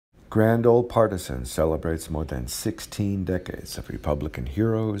Grand Old Partisan celebrates more than 16 decades of Republican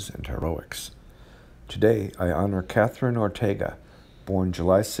heroes and heroics. Today, I honor Katherine Ortega, born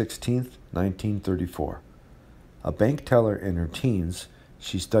July 16, 1934. A bank teller in her teens,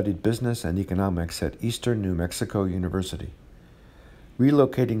 she studied business and economics at Eastern New Mexico University.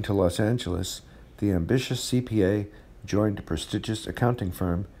 Relocating to Los Angeles, the ambitious CPA joined a prestigious accounting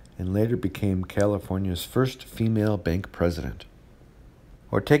firm and later became California's first female bank president.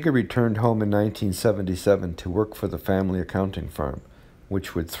 Ortega returned home in 1977 to work for the family accounting firm,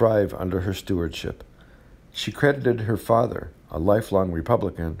 which would thrive under her stewardship. She credited her father, a lifelong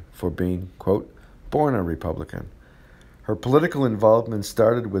Republican, for being, quote, born a Republican. Her political involvement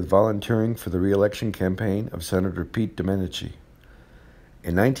started with volunteering for the re-election campaign of Senator Pete Domenici.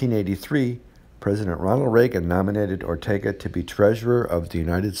 In 1983, President Ronald Reagan nominated Ortega to be Treasurer of the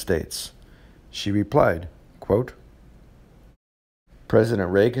United States. She replied, quote,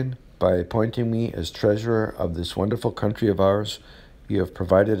 President Reagan, by appointing me as treasurer of this wonderful country of ours, you have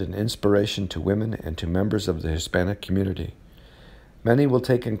provided an inspiration to women and to members of the Hispanic community. Many will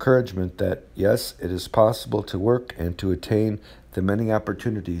take encouragement that, yes, it is possible to work and to attain the many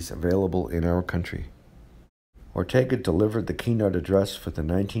opportunities available in our country. Ortega delivered the keynote address for the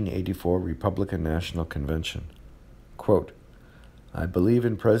 1984 Republican National Convention. Quote, I believe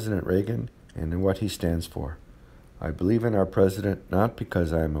in President Reagan and in what he stands for. I believe in our president not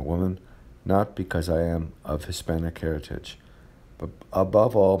because I am a woman, not because I am of Hispanic heritage, but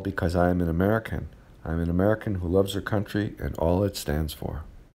above all because I am an American. I am an American who loves her country and all it stands for.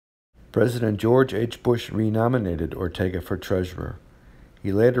 President George H. Bush renominated Ortega for treasurer.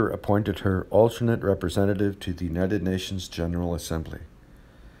 He later appointed her alternate representative to the United Nations General Assembly.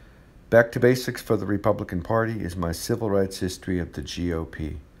 Back to basics for the Republican Party is my civil rights history of the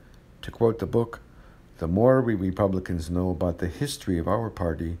GOP. To quote the book, the more we Republicans know about the history of our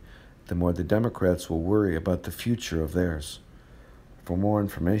party, the more the Democrats will worry about the future of theirs. For more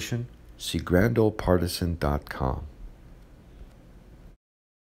information, see grandoldpartisan.com.